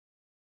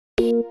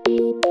Merdeka!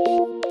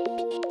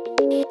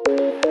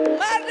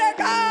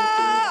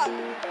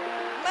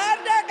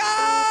 Merdeka!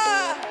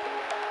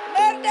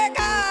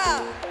 Merdeka!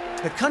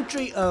 The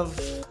country of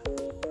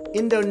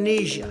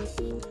Indonesia.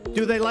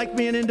 Do they like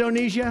me in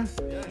Indonesia?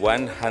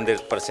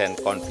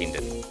 100%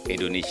 confident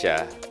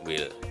Indonesia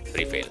will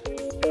prevail.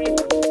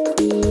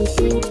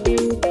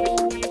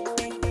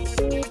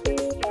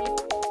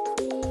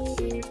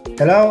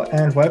 Hello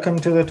and welcome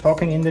to the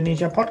Talking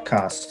Indonesia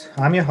podcast.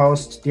 I'm your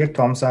host, Dirk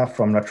Tomsa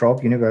from La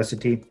Trobe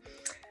University.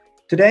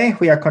 Today,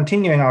 we are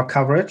continuing our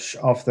coverage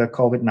of the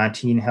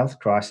COVID-19 health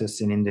crisis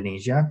in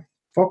Indonesia,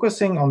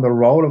 focusing on the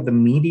role of the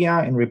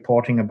media in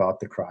reporting about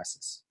the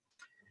crisis.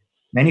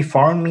 Many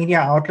foreign media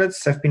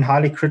outlets have been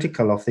highly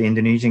critical of the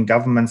Indonesian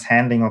government's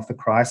handling of the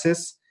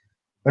crisis,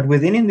 but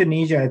within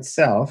Indonesia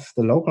itself,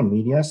 the local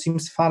media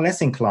seems far less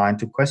inclined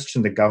to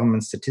question the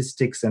government's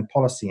statistics and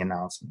policy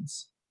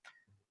announcements.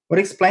 What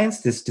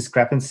explains this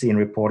discrepancy in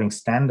reporting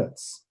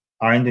standards?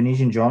 Are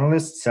Indonesian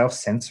journalists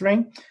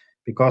self-censoring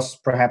because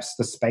perhaps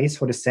the space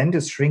for dissent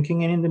is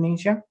shrinking in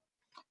Indonesia?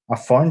 Are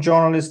foreign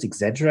journalists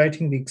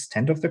exaggerating the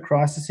extent of the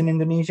crisis in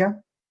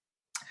Indonesia?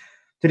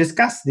 To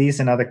discuss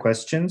these and other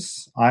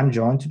questions, I'm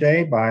joined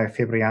today by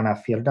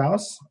Febriana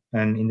Firdaus,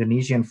 an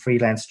Indonesian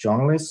freelance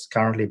journalist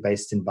currently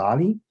based in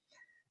Bali,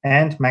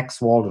 and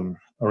Max Walden,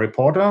 a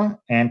reporter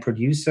and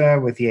producer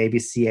with the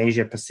ABC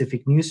Asia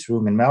Pacific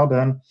newsroom in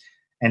Melbourne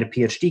and a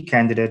PhD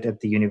candidate at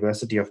the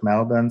University of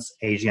Melbourne's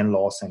Asian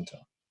Law Centre.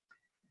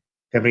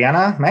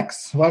 Febriana,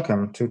 Max,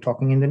 welcome to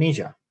Talking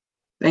Indonesia.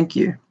 Thank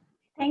you.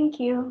 Thank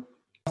you.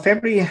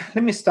 Febri,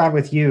 let me start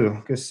with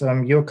you, because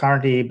you're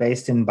currently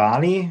based in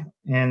Bali,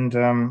 and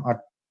I'd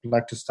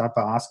like to start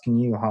by asking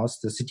you, how's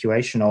the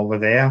situation over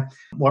there?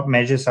 What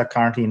measures are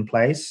currently in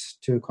place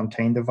to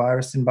contain the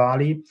virus in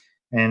Bali,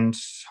 and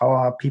how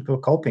are people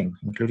coping,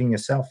 including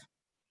yourself?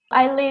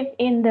 I live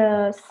in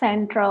the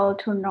central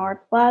to north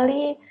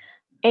Bali.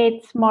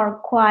 It's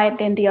more quiet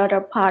than the other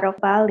part of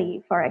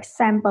Bali. For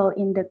example,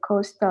 in the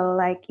coastal,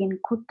 like in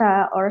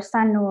Kuta or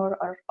Sanur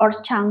or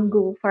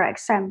Canggu, for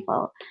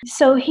example.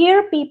 So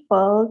here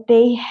people,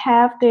 they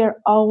have their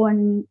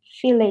own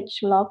village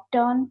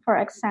lockdown. For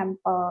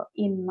example,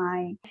 in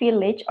my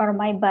village or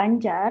my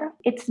Banjar,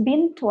 it's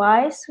been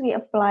twice we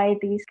apply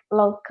this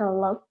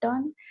local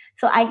lockdown.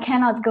 So I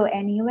cannot go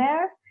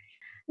anywhere.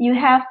 You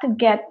have to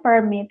get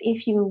permit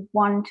if you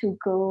want to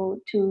go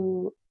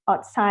to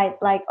outside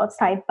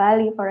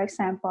Bali, for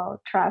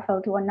example,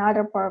 travel to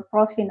another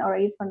province or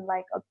even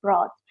like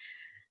abroad.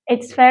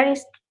 It's very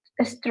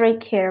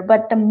strict here.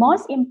 But the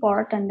most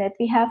important that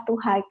we have to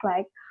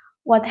highlight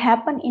what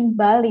happened in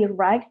Bali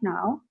right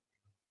now,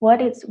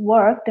 what is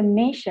work, the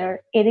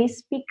measure, it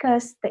is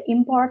because the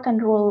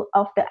important role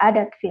of the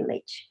Adat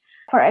village.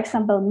 For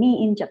example,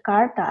 me in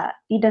Jakarta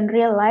didn't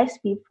realize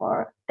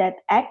before that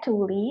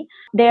actually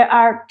there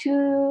are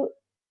two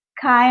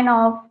kind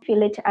of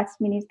village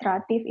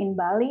administrative in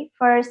Bali.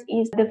 First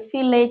is the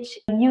village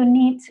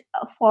unit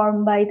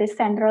formed by the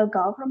central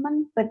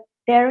government, but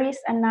there is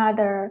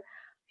another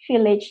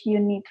village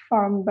unit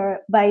formed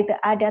by the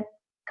Adat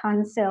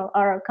council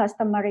or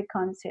customary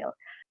council.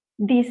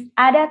 This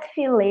Adat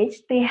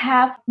village, they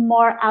have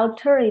more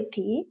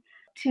authority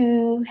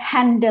to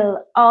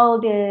handle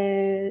all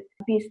the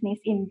business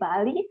in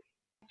Bali.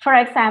 For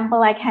example,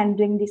 like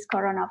handling this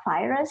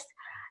coronavirus,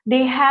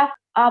 they have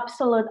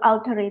absolute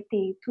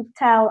authority to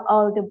tell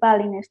all the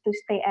Balinese to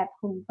stay at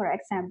home, for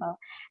example.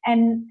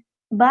 And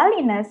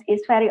Balinese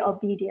is very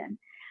obedient.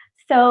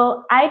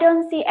 So I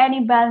don't see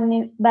any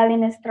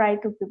Balinese try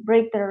to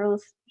break the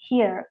rules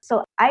here.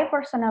 So I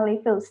personally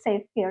feel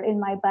safe here in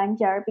my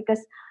Banjar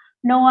because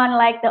no one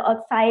like the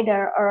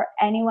outsider or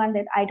anyone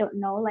that I don't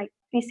know like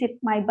visit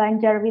my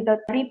Banjar without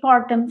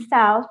report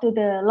themselves to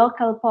the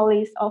local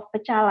police of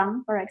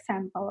Pecalang, for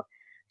example.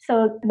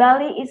 So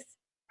Bali is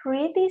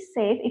pretty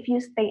safe if you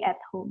stay at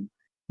home.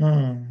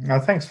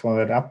 Thanks for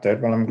that update.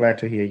 Well, I'm glad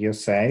to hear you're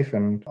safe.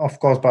 And of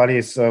course, Bali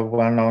is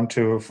well known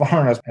to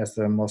foreigners as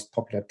the most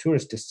popular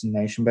tourist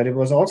destination, but it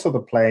was also the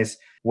place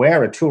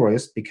where a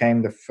tourist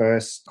became the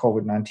first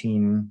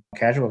COVID-19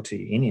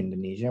 casualty in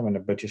Indonesia when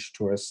a British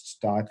tourist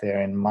died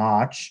there in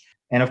March.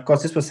 And of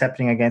course, this was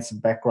happening against a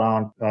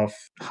background of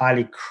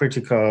highly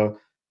critical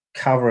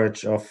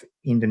coverage of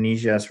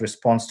Indonesia's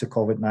response to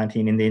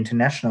COVID-19 in the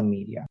international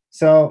media.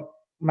 So,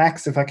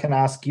 Max, if I can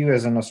ask you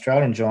as an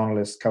Australian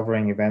journalist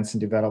covering events and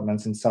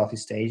developments in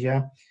Southeast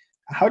Asia,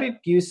 how did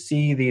you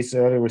see these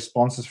early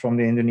responses from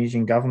the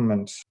Indonesian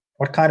government?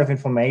 What kind of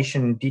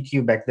information did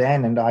you back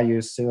then, and are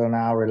you still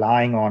now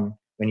relying on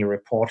when you're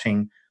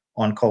reporting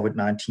on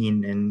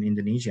COVID-19 in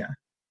Indonesia?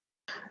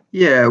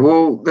 Yeah,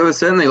 well, there was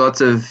certainly lots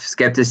of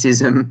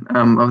skepticism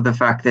of the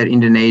fact that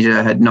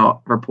Indonesia had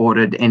not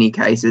reported any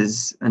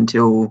cases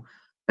until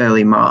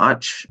early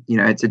March. You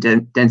know, it's a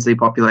densely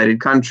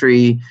populated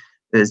country.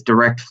 There's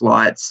direct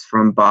flights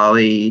from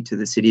Bali to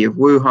the city of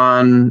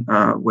Wuhan,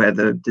 where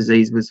the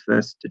disease was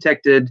first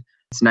detected.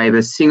 Its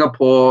neighbour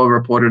Singapore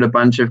reported a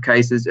bunch of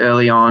cases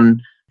early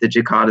on, the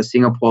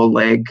Jakarta-Singapore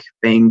leg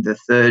being the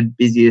third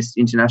busiest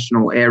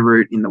international air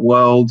route in the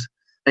world.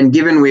 And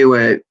given we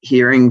were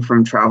hearing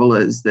from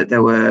travellers that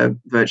there were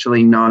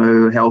virtually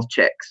no health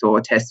checks or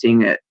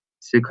testing at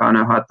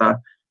Soekarno-Hatta,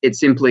 it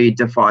simply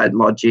defied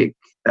logic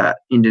that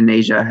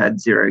Indonesia had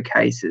 0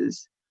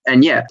 cases.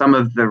 And yeah, some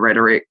of the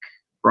rhetoric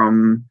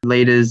from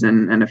leaders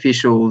and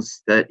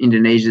officials that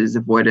Indonesia's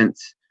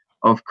avoidance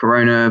of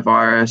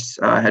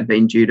coronavirus had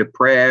been due to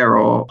prayer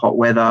or hot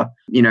weather,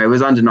 it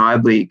was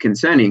undeniably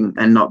concerning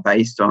and not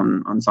based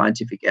on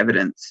scientific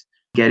evidence.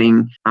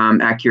 Getting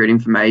accurate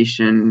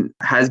information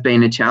has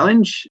been a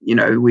challenge.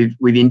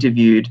 We've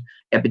interviewed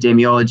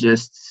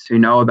epidemiologists who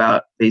know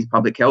about these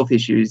public health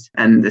issues,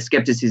 and the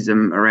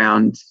skepticism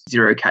around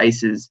 0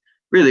 cases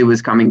really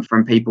was coming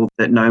from people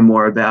that know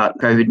more about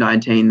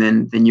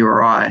COVID-19 than you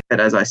or I. But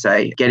as I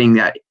say, getting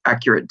that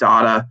accurate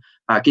data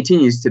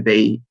continues to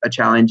be a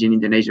challenge in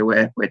Indonesia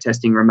where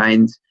testing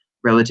remains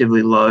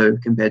relatively low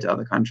compared to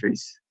other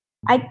countries.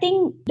 I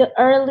think the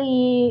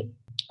early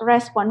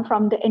response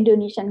from the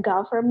Indonesian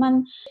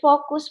government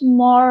focused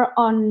more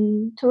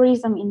on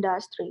tourism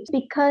industries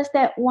because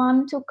they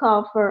want to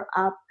cover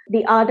up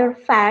the other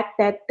fact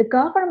that the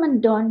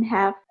government don't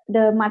have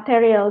the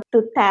material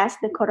to test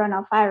the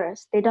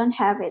coronavirus. They don't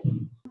have it.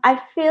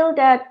 I feel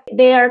that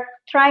they are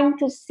trying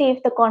to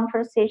shift the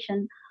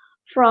conversation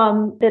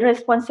from the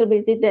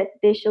responsibility that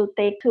they should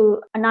take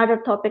to another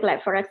topic,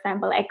 like, for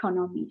example,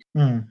 economy.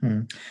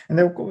 Mm-hmm. And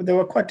they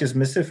were quite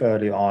dismissive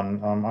early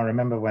on. I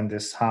remember when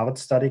this Harvard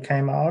study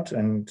came out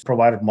and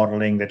provided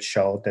modeling that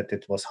showed that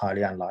it was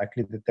highly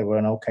unlikely that there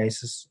were no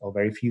cases or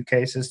very few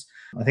cases.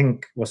 I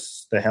think it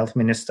was the health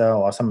minister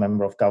or some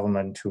member of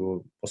government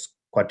who was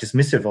quite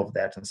dismissive of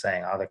that and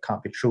saying, that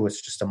can't be true,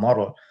 it's just a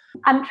model.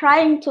 I'm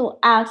trying to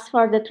ask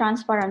for the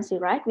transparency,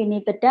 right? We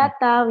need the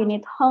data, we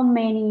need how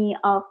many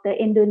of the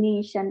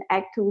Indonesian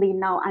actually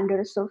now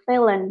under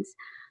surveillance.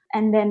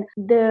 And then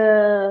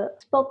the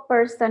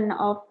spokesperson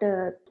of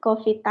the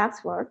COVID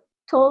task force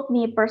told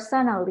me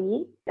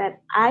personally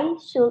that I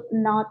should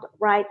not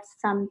write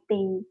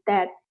something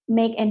that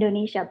make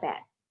Indonesia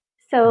bad.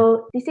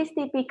 So this is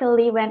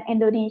typically when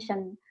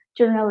Indonesian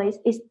journalist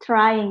is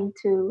trying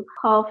to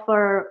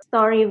cover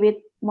story with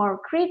more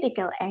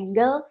critical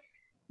angle,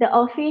 the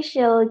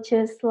official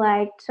just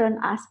turn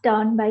us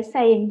down by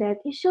saying that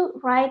you should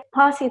write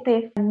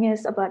positive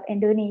news about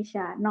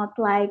Indonesia, not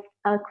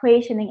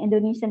questioning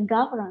Indonesian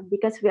government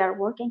because we are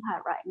working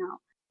hard right now.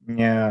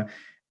 Yeah.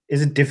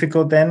 Is it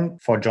difficult then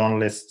for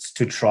journalists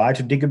to try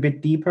to dig a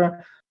bit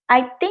deeper?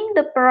 I think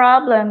the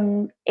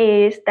problem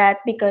is that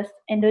because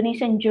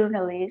Indonesian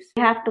journalists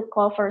have to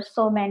cover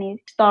so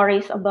many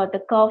stories about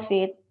the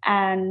COVID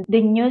and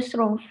the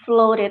newsroom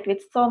flooded with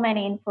so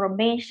many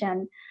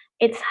information,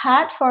 it's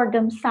hard for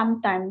them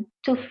sometimes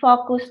to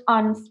focus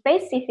on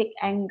specific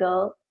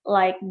angle,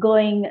 like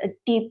going a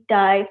deep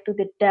dive to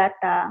the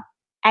data,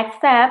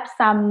 except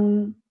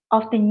some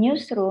of the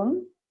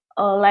newsroom,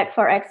 like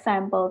for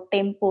example,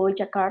 Tempo,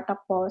 Jakarta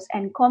Post,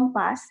 and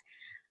Kompas.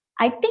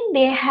 I think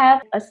they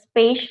have a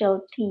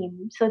special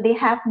team, so they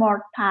have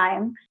more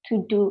time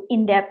to do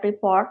in-depth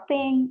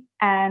reporting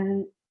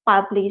and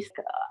publish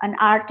an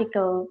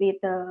article with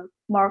a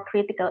more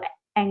critical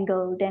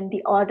angle than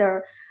the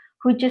other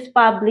who just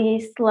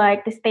publish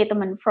the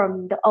statement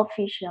from the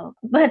official.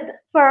 But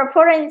for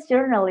foreign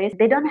journalists,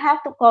 they don't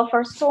have to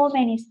cover so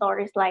many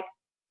stories like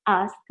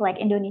us, like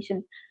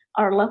Indonesian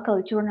or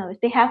local journalists.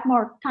 They have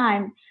more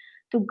time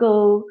to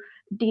go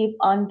deep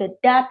on the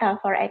data,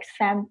 for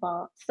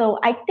example. So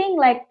I think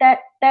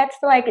that's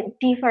a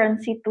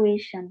different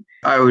situation.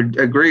 I would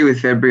agree with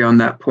February on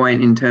that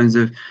point in terms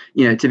of,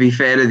 to be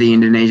fair to the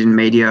Indonesian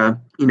media,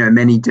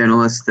 many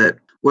journalists that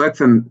work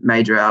for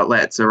major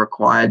outlets are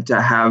required to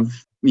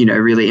have,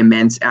 really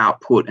immense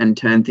output and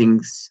turn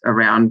things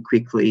around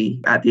quickly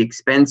at the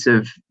expense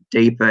of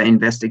deeper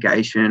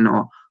investigation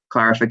or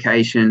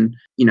clarification.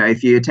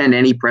 If you attend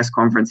any press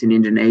conference in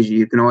Indonesia,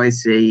 you can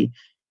always see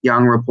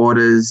young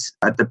reporters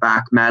at the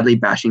back madly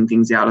bashing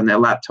things out on their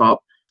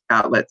laptop.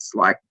 Outlets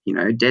like,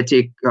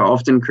 Detik are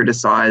often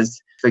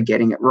criticised for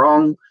getting it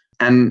wrong.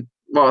 And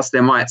whilst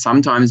there might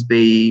sometimes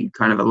be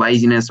kind of a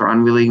laziness or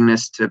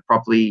unwillingness to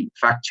properly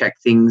fact check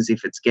things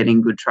if it's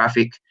getting good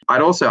traffic,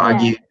 I'd also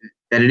argue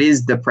that it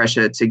is the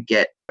pressure to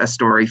get a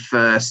story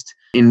first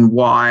in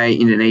why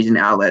Indonesian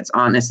outlets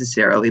aren't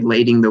necessarily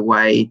leading the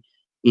way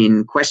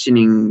in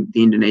questioning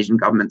the Indonesian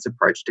government's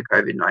approach to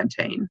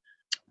COVID-19.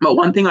 But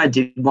one thing I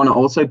did want to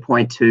also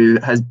point to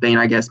has been,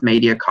 I guess,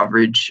 media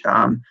coverage,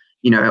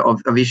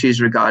 of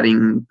issues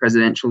regarding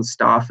presidential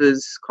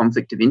staffers'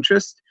 conflict of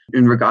interest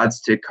in regards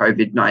to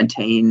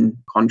COVID-19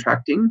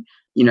 contracting.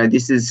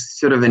 This is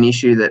sort of an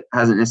issue that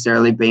hasn't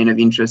necessarily been of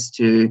interest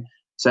to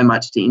so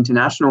much to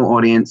international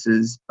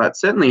audiences, but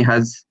certainly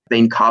has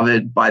been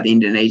covered by the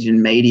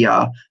Indonesian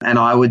media. And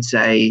I would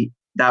say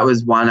that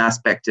was one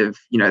aspect of,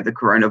 the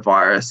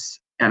coronavirus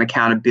and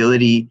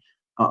accountability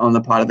on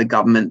the part of the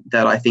government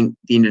that I think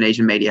the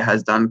Indonesian media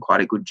has done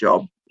quite a good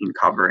job in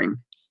covering.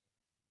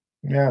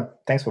 Yeah,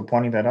 thanks for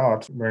pointing that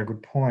out. Very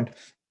good point.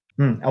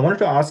 I wanted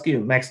to ask you,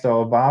 Max,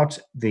 though, about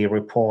the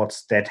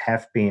reports that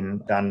have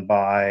been done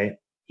by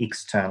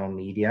external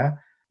media.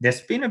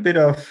 There's been a bit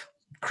of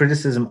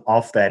criticism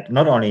of that,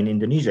 not only in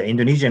Indonesia.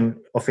 Indonesian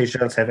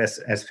officials have, as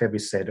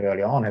Febby said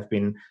earlier on, have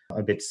been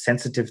a bit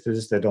sensitive to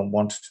this. They don't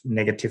want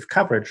negative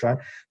coverage, right?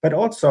 But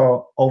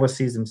also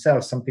overseas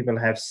themselves, some people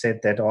have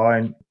said that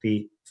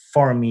the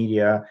foreign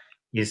media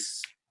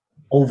is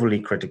overly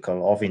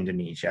critical of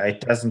Indonesia.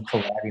 It doesn't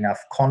provide enough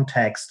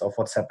context of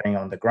what's happening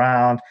on the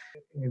ground.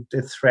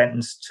 It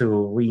threatens to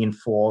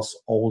reinforce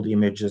old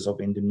images of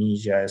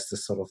Indonesia as the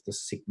sort of the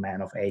sick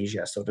man of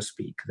Asia, so to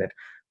speak, that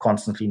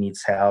constantly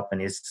needs help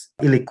and is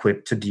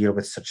ill-equipped to deal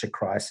with such a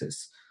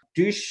crisis.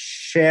 Do you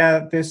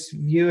share this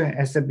view?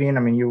 Has there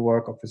been, you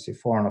work obviously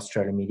for an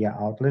Australian media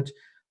outlet.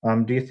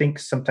 Do you think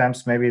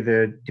sometimes maybe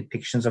the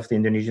depictions of the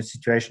Indonesian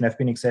situation have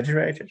been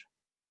exaggerated?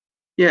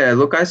 Yeah,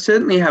 look, I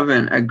certainly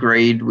haven't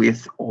agreed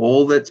with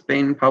all that's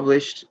been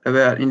published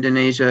about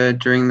Indonesia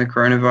during the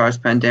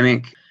coronavirus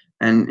pandemic,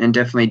 and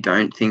definitely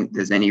don't think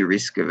there's any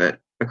risk of it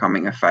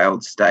becoming a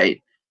failed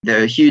state.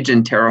 There are huge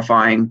and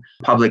terrifying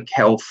public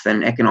health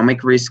and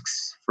economic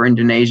risks for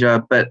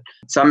Indonesia, but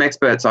some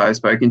experts I've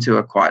spoken to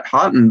are quite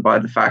heartened by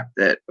the fact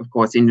that, of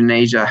course,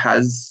 Indonesia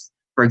has,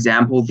 for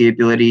example, the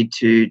ability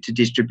to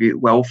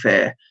distribute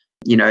welfare.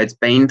 It's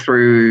been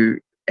through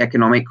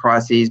economic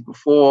crises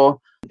before.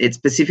 Its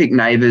Pacific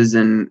neighbours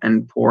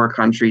and poorer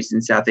countries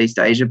in Southeast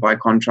Asia, by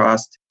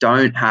contrast,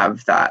 don't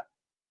have that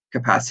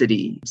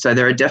capacity. So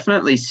there are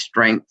definitely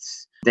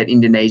strengths that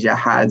Indonesia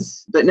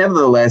has. But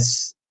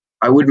nevertheless,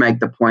 I would make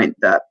the point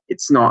that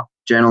it's not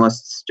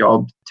journalists'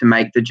 job to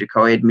make the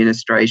Jokowi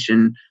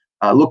administration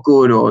look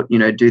good or,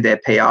 do their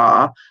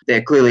PR.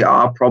 There clearly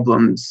are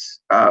problems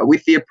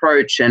with the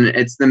approach, and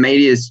it's the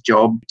media's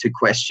job to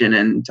question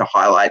and to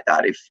highlight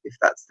that if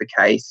that's the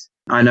case.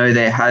 I know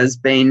there has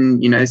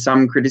been,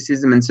 some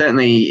criticism, and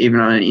certainly even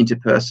on an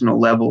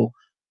interpersonal level,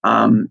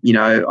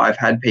 I've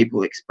had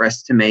people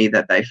express to me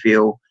that they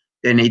feel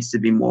there needs to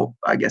be more,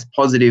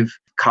 positive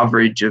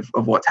coverage of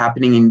what's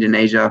happening in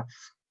Indonesia.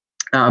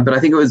 But I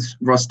think it was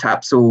Ross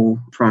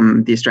Tapsell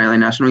from the Australian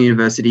National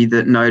University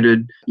that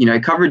noted,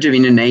 coverage of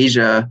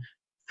Indonesia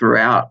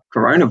throughout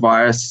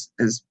coronavirus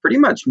has pretty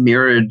much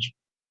mirrored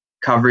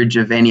coverage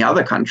of any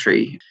other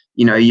country.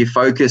 You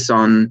focus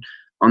on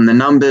the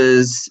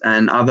numbers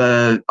and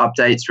other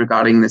updates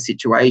regarding the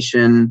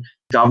situation,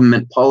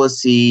 government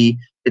policy.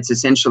 It's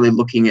essentially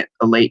looking at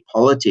elite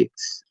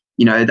politics.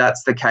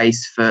 That's the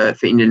case for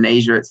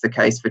Indonesia, it's the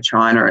case for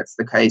China, it's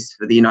the case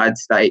for the United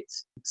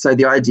States. So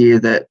the idea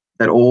that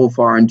all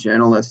foreign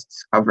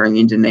journalists covering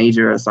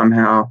Indonesia are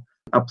somehow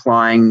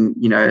applying,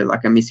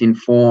 like a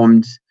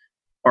misinformed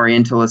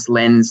Orientalist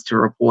lens to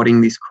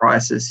reporting this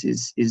crisis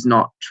is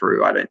not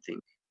true, I don't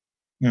think.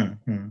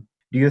 Mm-hmm.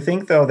 Do you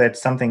think, though, that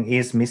something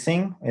is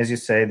missing? As you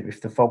said,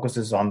 if the focus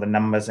is on the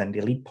numbers and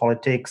elite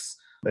politics,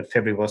 that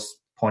February was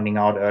pointing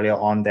out earlier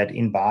on that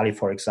in Bali,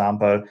 for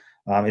example,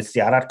 it's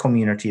the Adat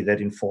community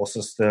that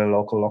enforces the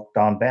local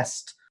lockdown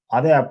best.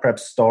 Are there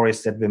perhaps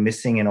stories that we're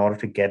missing in order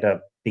to get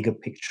a bigger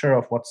picture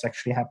of what's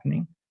actually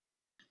happening?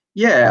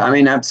 Yeah,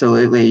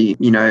 absolutely.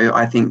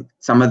 I think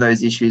some of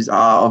those issues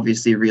are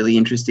obviously really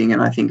interesting.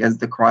 And I think as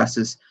the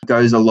crisis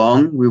goes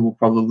along, we will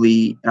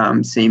probably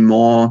see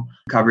more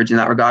coverage in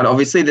that regard.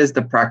 Obviously, there's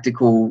the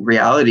practical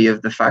reality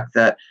of the fact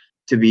that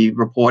to be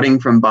reporting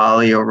from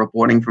Bali or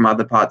reporting from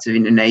other parts of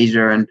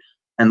Indonesia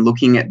and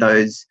looking at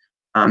those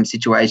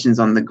situations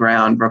on the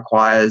ground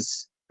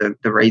requires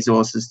the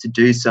resources to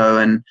do so.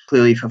 And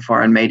clearly for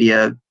foreign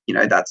media,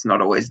 that's not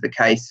always the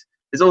case.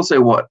 There's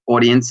also what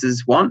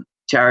audiences want.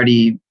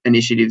 Charity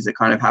initiatives are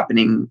kind of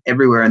happening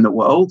everywhere in the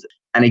world.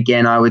 And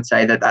again, I would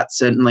say that that's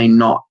certainly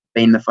not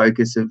been the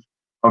focus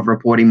of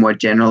reporting more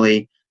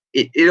generally.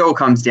 It all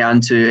comes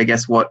down to, I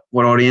guess, what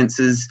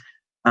audiences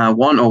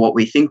want or what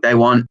we think they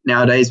want.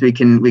 Nowadays, we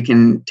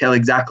can tell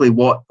exactly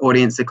what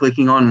audience they're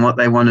clicking on, what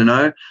they want to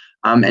know.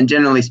 And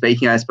generally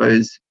speaking, I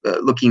suppose,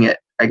 looking at,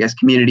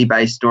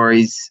 community-based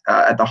stories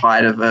at the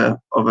height of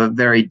a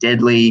very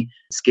deadly,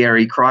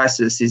 scary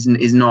crisis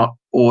is not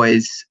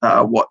always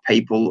what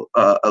people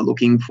are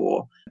looking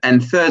for.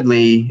 And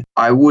thirdly,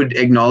 I would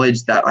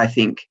acknowledge that I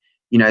think,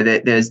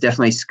 that there's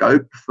definitely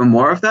scope for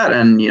more of that.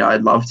 And,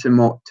 I'd love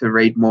to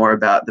read more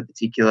about the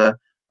particular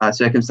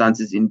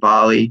circumstances in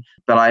Bali.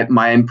 But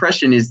my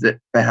impression is that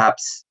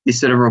perhaps this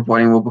sort of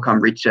reporting will become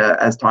richer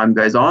as time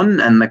goes on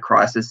and the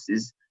crisis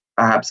is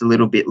perhaps a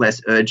little bit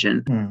less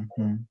urgent.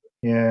 Mm-hmm.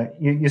 Yeah,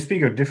 you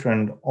speak of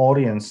different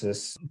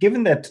audiences.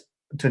 Given that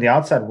to the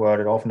outside world,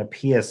 it often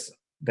appears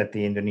that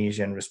the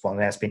Indonesian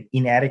response has been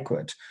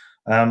inadequate,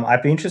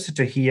 I'd be interested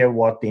to hear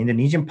what the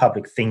Indonesian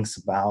public thinks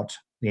about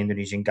the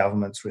Indonesian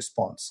government's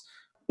response.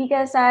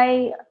 Because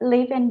I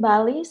live in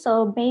Bali,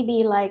 so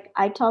maybe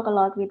I talk a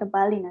lot with the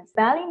Balinese.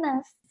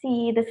 Balinese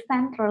see the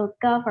central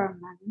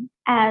government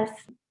as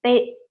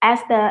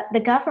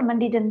the government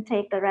didn't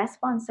take the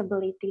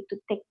responsibility to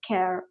take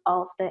care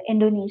of the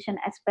Indonesian,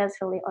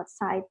 especially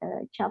outside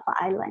the Java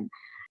Island.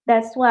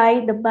 That's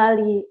why the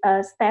Bali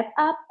stepped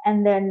up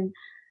and then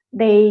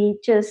they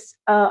just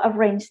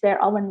arranged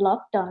their own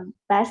lockdown.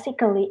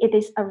 Basically, it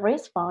is a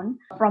response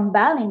from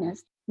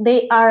Balinese.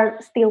 They are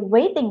still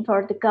waiting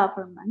for the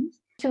government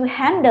to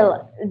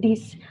handle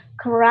this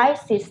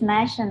crisis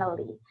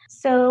nationally.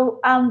 So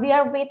we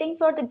are waiting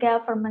for the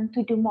government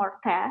to do more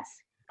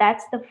tests.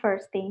 That's the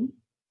first thing.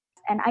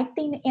 And I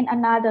think in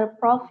another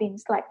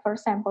province, like for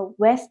example,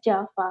 West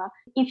Java,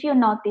 if you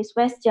notice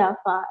West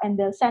Java and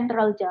the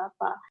Central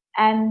Java,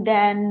 and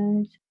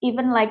then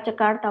even like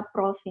Jakarta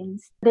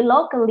province, the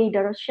local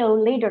leaders show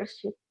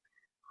leadership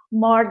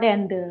more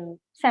than the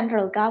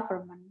central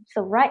government.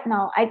 So right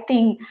now, I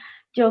think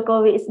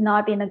Jokowi is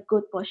not in a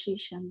good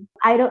position.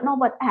 I don't know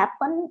what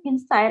happened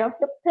inside of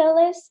the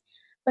palace,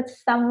 but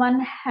someone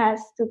has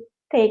to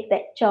take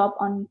that job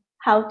on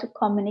how to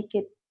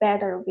communicate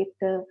better with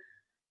the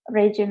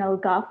regional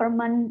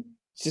government.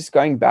 Just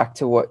going back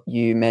to what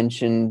you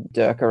mentioned,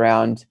 Dirk,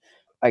 around,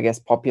 I guess,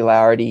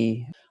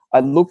 popularity. I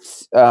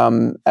looked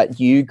at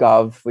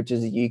YouGov, which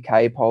is a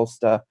UK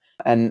pollster,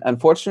 and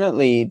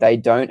unfortunately, they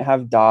don't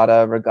have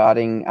data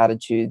regarding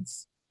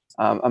attitudes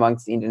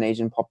amongst the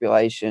Indonesian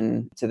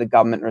population to the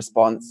government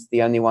response.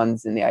 The only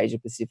ones in the Asia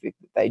Pacific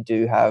that they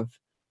do have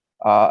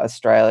are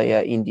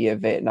Australia, India,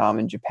 Vietnam,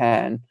 and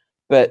Japan.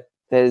 But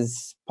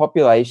there's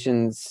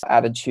populations'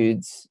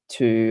 attitudes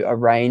to a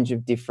range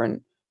of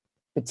different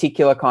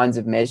particular kinds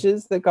of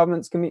measures that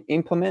governments can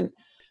implement.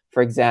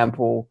 For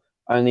example,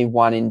 only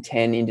 1 in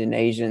 10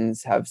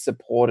 Indonesians have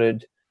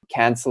supported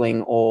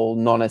cancelling all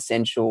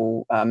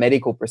non-essential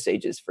medical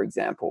procedures, for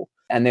example.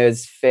 And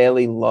there's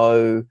fairly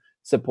low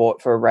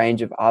support for a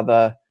range of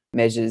other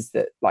measures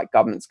that like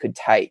governments could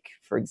take.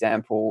 For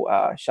example,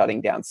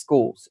 shutting down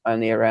schools.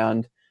 Only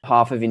around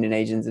half of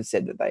Indonesians have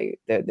said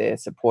that they're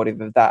supportive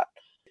of that.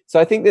 So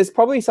I think there's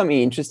probably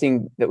something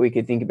interesting that we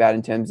could think about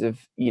in terms of,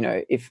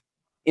 if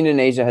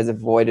Indonesia has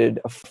avoided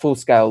a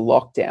full-scale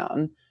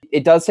lockdown,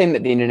 it does seem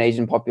that the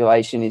Indonesian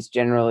population is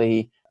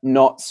generally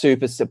not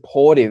super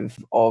supportive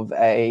of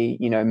a,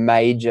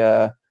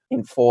 major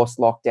enforced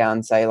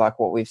lockdown, say like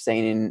what we've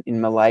seen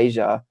in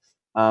Malaysia.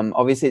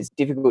 Obviously, it's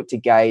difficult to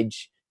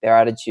gauge their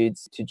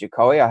attitudes to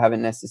Jokowi. I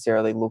haven't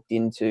necessarily looked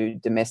into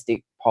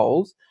domestic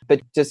polls,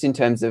 but just in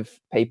terms of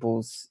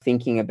people's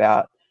thinking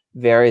about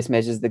various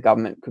measures the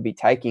government could be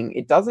taking,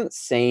 it doesn't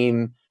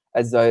seem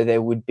as though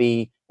there would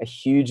be a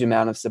huge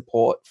amount of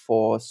support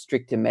for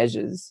stricter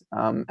measures.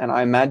 And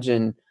I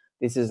imagine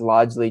this is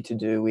largely to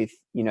do with,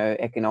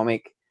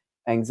 economic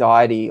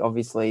anxiety.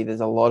 Obviously,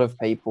 there's a lot of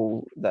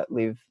people that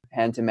live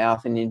hand to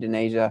mouth in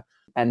Indonesia,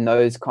 and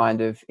those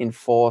kind of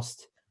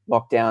enforced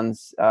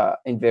lockdowns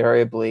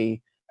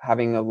invariably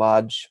having a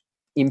large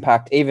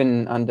impact,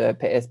 even under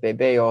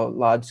PSBB or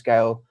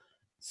large-scale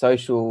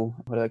social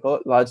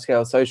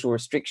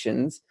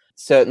restrictions.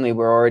 Certainly,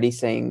 we're already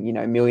seeing,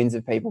 millions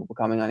of people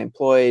becoming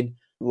unemployed,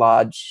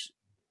 large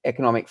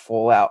economic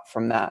fallout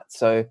from that.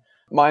 So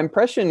my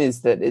impression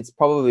is that it's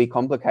probably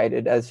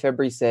complicated. As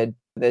February said,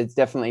 there's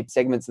definitely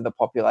segments of the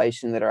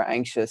population that are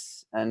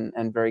anxious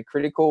and very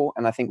critical.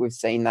 And I think we've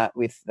seen that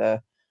with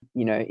the,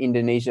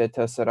 Indonesia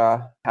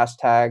Terserah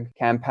hashtag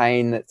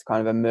campaign that's kind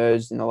of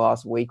emerged in the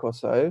last week or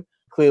so.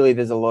 Clearly,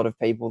 there's a lot of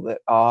people that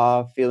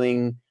are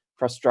feeling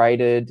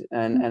frustrated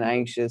and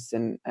anxious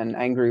and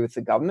angry with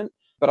the government.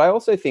 But I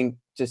also think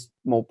just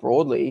more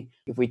broadly,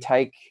 if we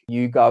take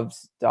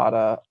YouGov's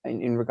data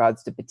in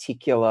regards to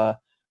particular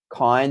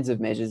kinds of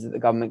measures that the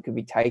government could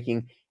be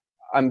taking,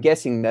 I'm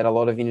guessing that a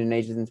lot of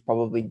Indonesians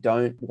probably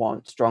don't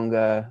want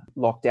stronger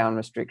lockdown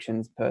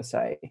restrictions per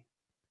se.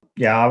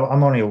 Yeah,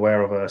 I'm only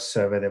aware of a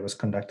survey that was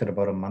conducted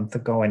about a month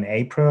ago in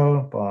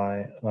April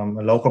by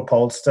a local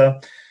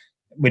pollster,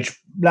 which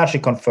largely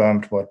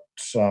confirmed what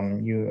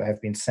you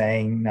have been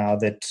saying now,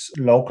 that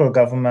local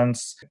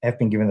governments have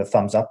been given the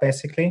thumbs up,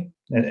 basically,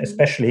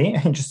 especially,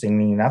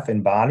 interestingly enough,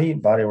 in Bali.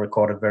 Bali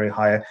recorded very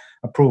high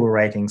approval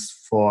ratings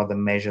for the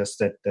measures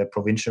that the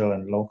provincial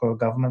and local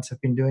governments have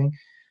been doing,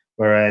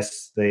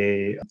 whereas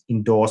the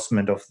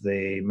endorsement of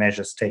the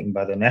measures taken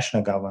by the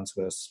national governments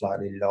was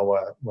slightly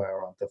lower, were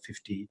around the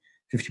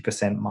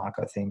 50% mark,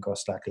 I think, or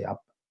slightly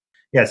up.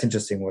 Yeah, it's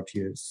interesting what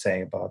you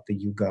say about the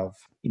YouGov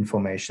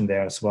information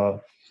there as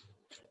well.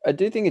 I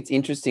do think it's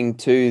interesting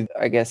too,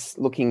 I guess,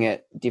 looking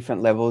at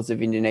different levels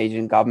of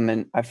Indonesian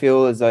government. I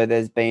feel as though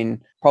there's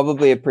been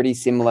probably a pretty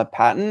similar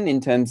pattern in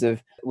terms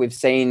of we've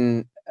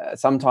seen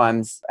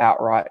sometimes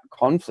outright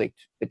conflict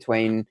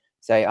between,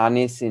 say,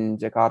 Anies in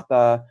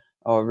Jakarta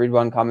or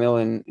Ridwan Kamil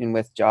in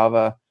West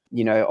Java,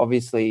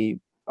 obviously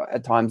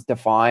at times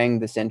defying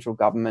the central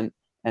government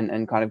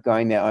and kind of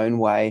going their own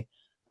way.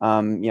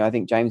 I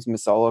think James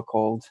Masola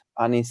called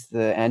Anies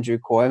the Andrew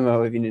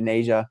Cuomo of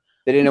Indonesia.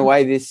 But in a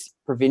way, this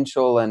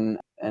provincial and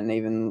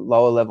even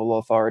lower level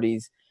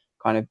authorities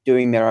kind of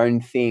doing their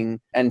own thing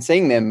and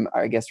seeing them,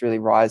 I guess, really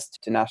rise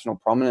to national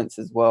prominence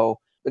as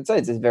well. I'd say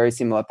it's a very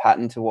similar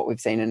pattern to what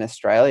we've seen in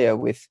Australia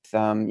with,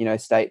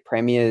 state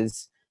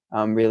premiers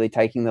really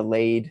taking the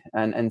lead.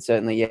 And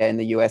certainly, in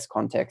the US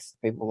context,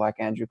 people like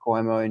Andrew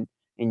Cuomo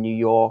in New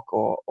York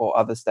or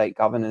other state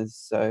governors.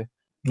 So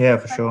yeah,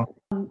 for sure.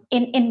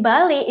 In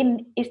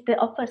Bali, is the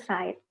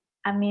opposite.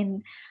 I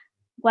mean,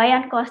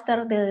 Wayan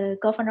Koster, the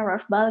governor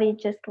of Bali,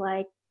 just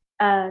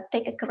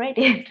take a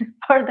credit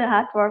for the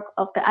hard work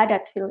of the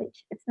Adat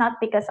village. It's not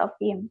because of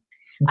him,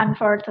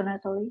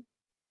 unfortunately.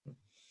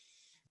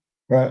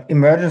 Well,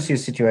 emergency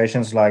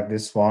situations like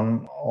this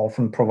one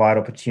often provide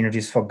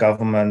opportunities for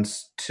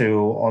governments to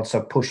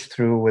also push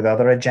through with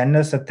other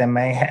agendas that they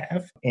may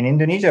have. In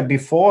Indonesia,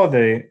 before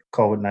the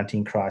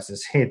COVID-19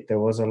 crisis hit,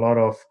 there was a lot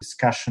of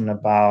discussion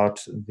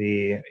about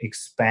the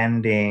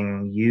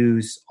expanding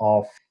use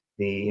of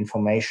the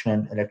information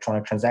and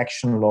electronic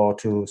transaction law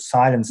to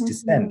silence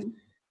dissent.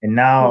 And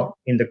now,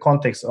 in the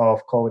context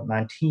of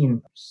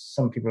COVID-19,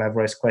 some people have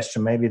raised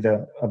question maybe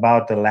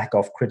about the lack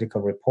of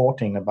critical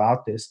reporting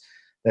about this,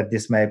 that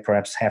this may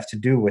perhaps have to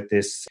do with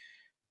this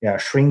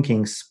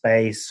shrinking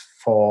space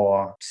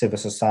for civil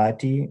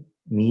society,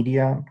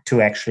 media, to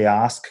actually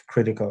ask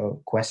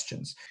critical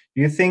questions.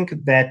 Do you think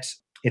that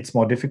it's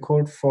more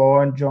difficult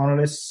for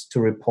journalists to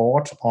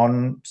report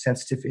on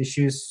sensitive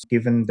issues,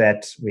 given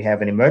that we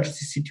have an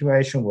emergency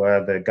situation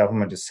where the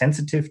government is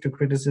sensitive to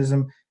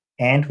criticism,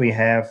 and we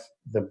have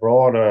the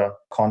broader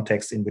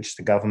context in which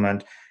the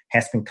government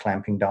has been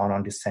clamping down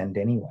on dissent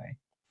anyway?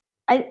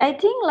 I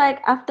think like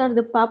after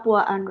the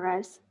Papua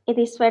unrest, it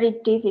is very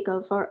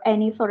difficult for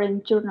any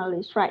foreign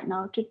journalist right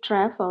now to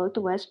travel to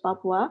West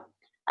Papua.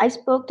 I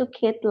spoke to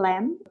Kate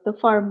Lam, the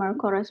former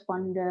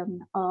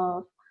correspondent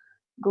of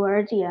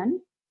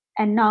Guardian,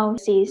 and now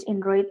she's in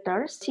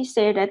Reuters. She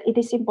said that it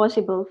is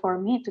impossible for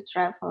me to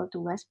travel to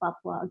West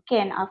Papua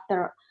again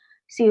after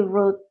she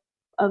wrote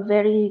a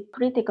very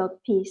critical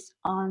piece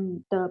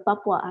on the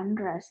Papua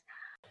unrest.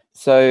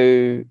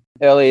 So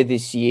earlier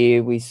this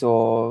year, we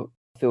saw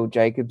Phil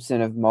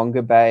Jacobson of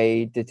Monga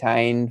Bay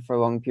detained for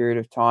a long period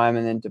of time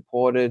and then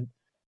deported.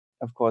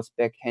 Of course,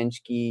 Beck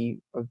Henschke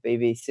of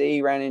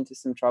BBC ran into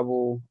some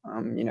trouble,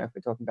 if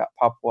we're talking about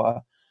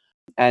Papua.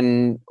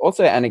 And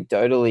also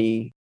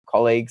anecdotally,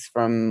 colleagues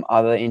from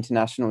other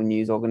international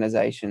news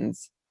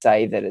organisations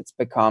say that it's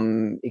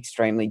become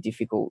extremely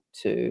difficult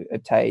to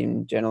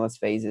obtain journalist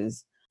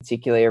visas,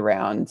 particularly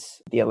around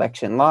the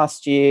election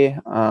last year.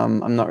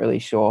 I'm not really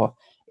sure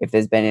if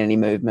there's been any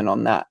movement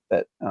on that,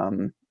 but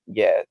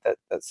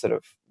that's sort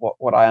of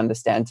what I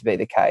understand to be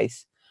the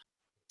case.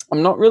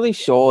 I'm not really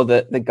sure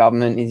that the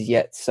government is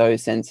yet so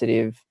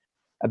sensitive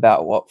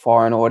about what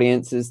foreign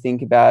audiences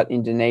think about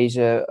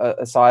Indonesia,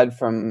 aside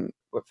from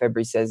what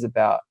February says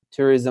about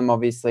tourism,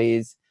 obviously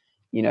is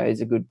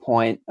a good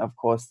point. Of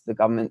course, the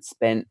government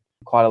spent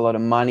quite a lot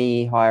of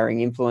money hiring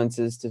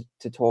influencers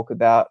to talk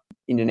about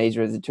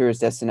Indonesia as a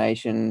tourist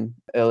destination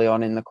early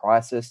on in the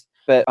crisis.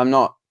 But I'm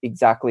not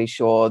exactly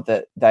sure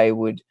that they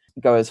would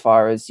go as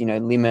far as,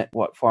 limit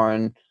what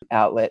foreign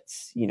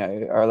outlets,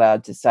 are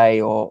allowed to say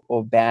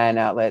or ban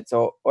outlets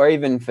or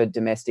even for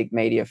domestic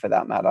media for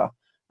that matter.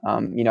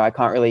 I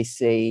can't really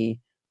see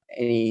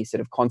any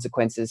sort of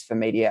consequences for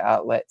media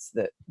outlets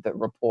that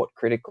report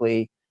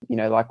critically,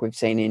 like we've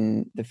seen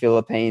in the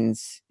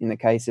Philippines in the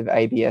case of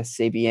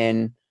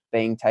ABS-CBN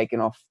being taken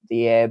off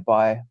the air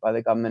by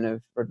the government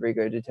of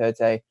Rodrigo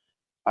Duterte.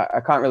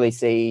 I can't really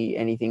see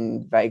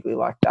anything vaguely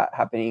like that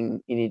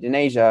happening in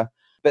Indonesia.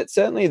 But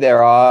certainly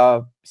there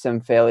are some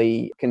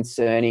fairly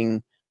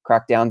concerning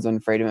crackdowns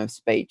on freedom of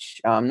speech,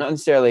 not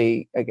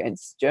necessarily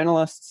against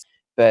journalists,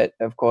 but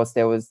of course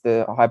there was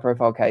the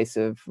high-profile case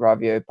of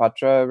Ravio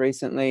Patra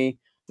recently.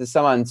 There's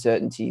some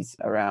uncertainties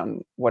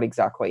around what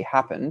exactly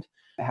happened.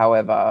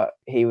 However,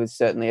 he was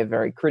certainly a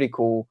very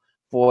critical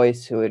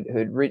voice who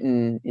had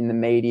written in the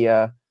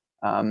media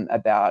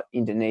about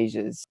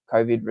Indonesia's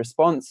COVID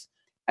response.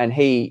 And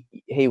he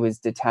was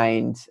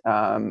detained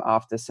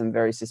after some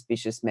very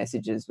suspicious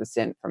messages were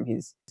sent from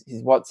his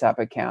WhatsApp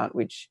account,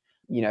 which,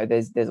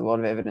 there's a lot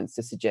of evidence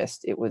to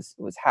suggest it was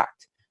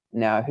hacked.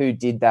 Now, who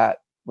did that?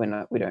 We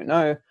don't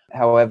know.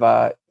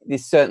 However,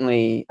 this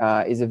certainly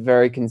is a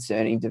very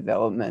concerning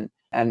development.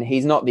 And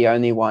he's not the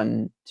only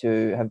one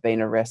to have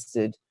been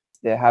arrested.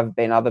 There have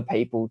been other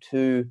people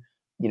too,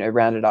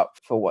 rounded up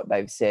for what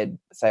they've said,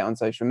 say, on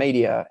social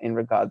media in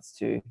regards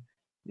to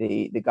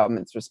the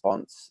government's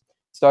response.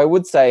 So I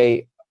would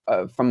say,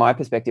 from my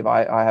perspective,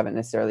 I haven't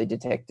necessarily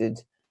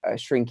detected a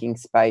shrinking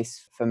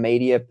space for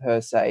media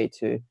per se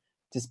to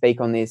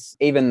speak on this,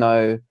 even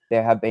though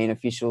there have been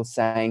officials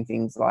saying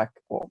things like,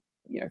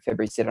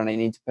 February said on an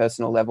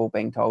interpersonal level,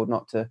 being told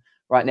not to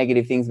write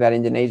negative things about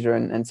Indonesia,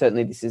 and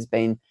certainly this has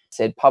been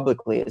said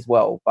publicly as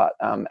well. But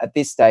at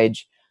this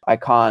stage, I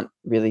can't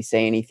really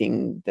see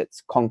anything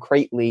that's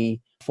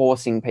concretely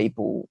forcing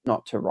people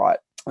not to write.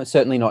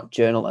 Certainly not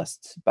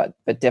journalists, but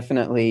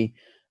definitely.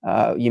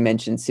 You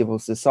mentioned civil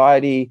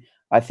society.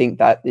 I think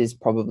that is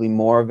probably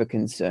more of a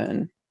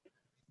concern.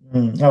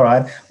 All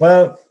right.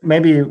 Well,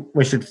 maybe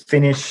we should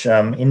finish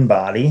in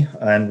Bali,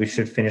 and we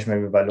should finish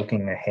maybe by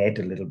looking ahead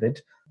a little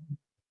bit.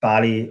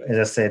 Bali, as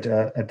I said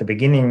at the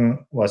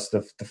beginning, was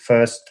the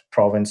first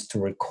province to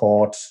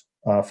record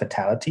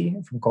fatality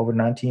from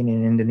COVID-19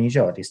 in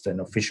Indonesia, or at least an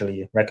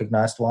officially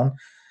recognized one.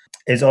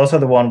 It's also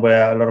the one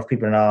where a lot of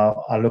people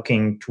now are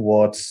looking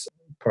towards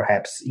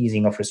perhaps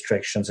easing of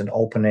restrictions and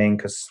opening,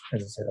 because,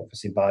 as I said,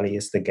 obviously Bali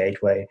is the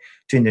gateway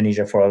to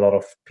Indonesia for a lot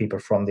of people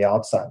from the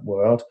outside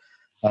world.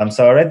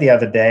 So I read the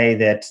other day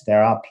that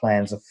there are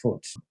plans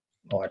afoot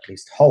or at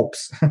least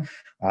hopes,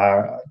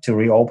 are to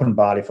reopen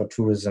Bali for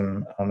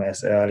tourism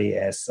as early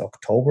as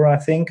October, I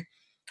think.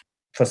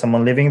 For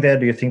someone living there,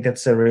 do you think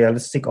that's a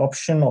realistic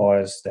option, or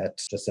is that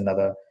just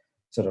another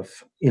sort of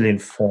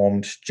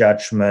ill-informed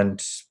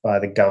judgment by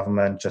the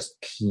government, just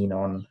keen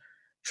on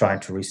trying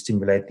to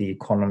re-stimulate the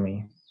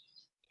economy?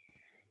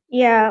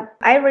 Yeah,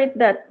 I read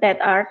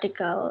that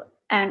article,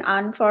 and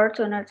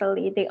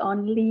unfortunately, they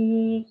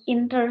only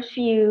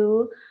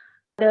interview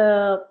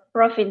the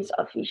province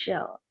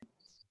official.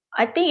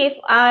 I think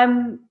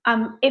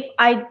if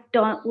I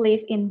don't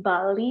live in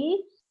Bali,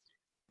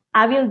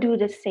 I will do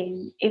the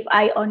same. If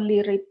I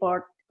only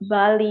report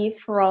Bali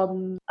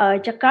from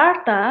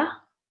Jakarta,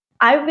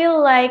 I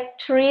will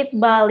treat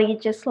Bali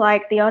just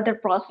like the other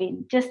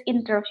province, just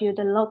interview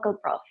the local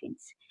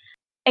province.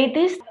 It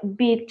is a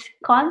bit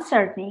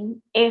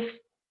concerning if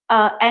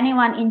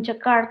anyone in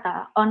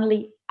Jakarta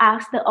only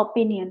asks the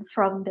opinion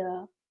from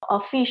the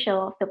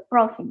official of the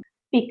province,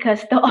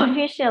 because the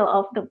official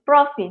of the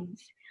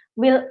province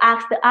will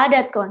ask the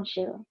Adat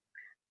Council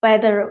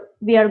whether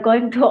we are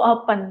going to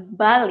open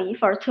Bali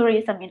for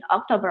tourism in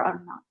October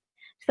or not.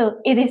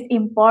 So it is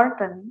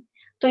important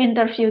to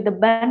interview the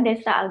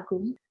Bandesa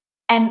Agung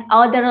and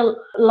other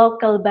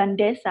local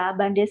Bandesa.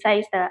 Bandesa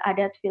is the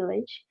Adat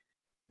village.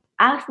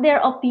 Ask their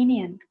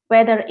opinion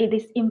whether it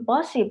is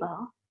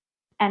impossible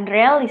and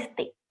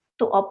realistic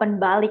to open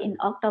Bali in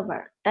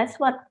October. That's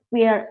what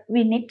we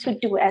need to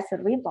do as a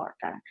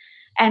reporter.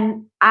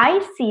 And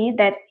I see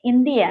that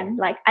in the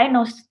end, I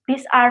know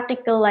this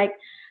article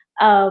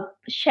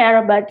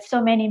share about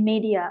so many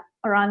media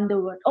around the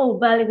world. Oh,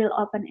 Bali will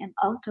open in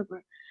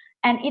October.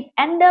 And it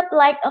ended up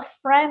like a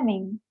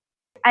framing.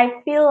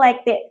 I feel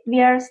like that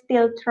we are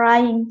still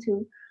trying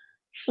to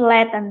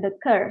flatten the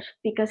curve,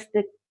 because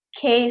the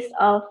case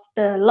of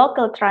the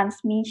local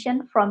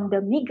transmission from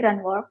the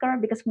migrant worker,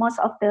 because most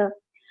of the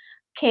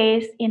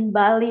case in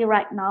Bali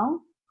right now,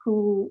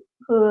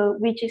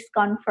 which is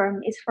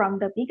confirmed, is from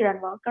the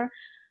migrant worker.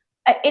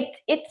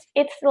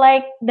 It's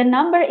like the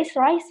number is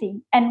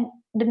rising and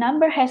the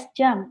number has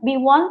jumped. We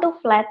want to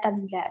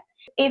flatten that.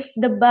 If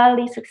the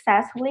Bali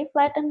successfully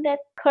flatten that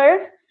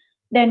curve,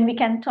 then we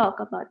can talk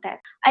about that.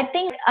 I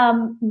think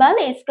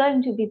Bali is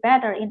going to be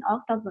better in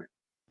October.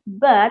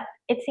 But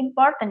it's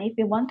important, if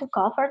we want to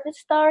cover the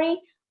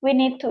story, we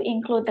need to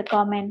include the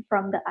comment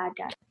from the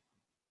Adat.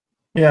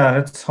 Yeah,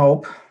 let's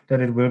hope that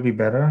it will be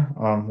better.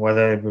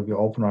 Whether it will be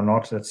open or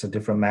not, that's a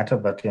different matter.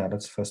 But yeah,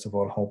 let's first of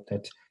all hope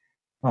that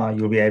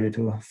you'll be able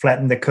to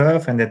flatten the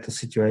curve and that the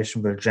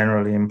situation will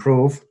generally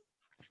improve.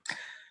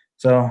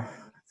 So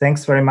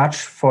thanks very much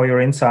for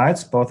your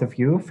insights, both of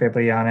you,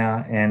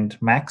 Febriana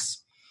and Max.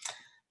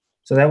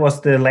 So that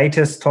was the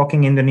latest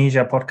Talking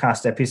Indonesia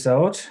podcast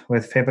episode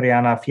with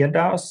Febriana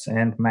Firdaus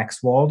and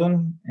Max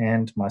Walden,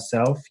 and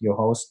myself, your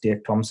host,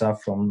 Dirk Tomsa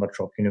from La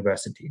Trobe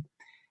University.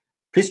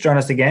 Please join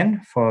us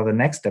again for the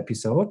next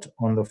episode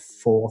on the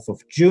 4th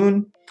of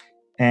June.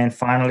 And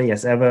finally,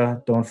 as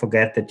ever, don't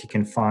forget that you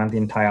can find the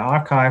entire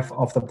archive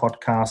of the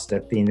podcast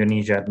at the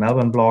Indonesia at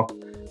Melbourne blog,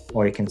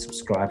 or you can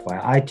subscribe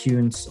via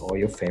iTunes or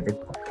your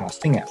favorite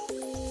podcasting app.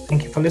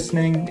 Thank you for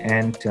listening,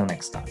 and till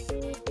next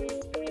time.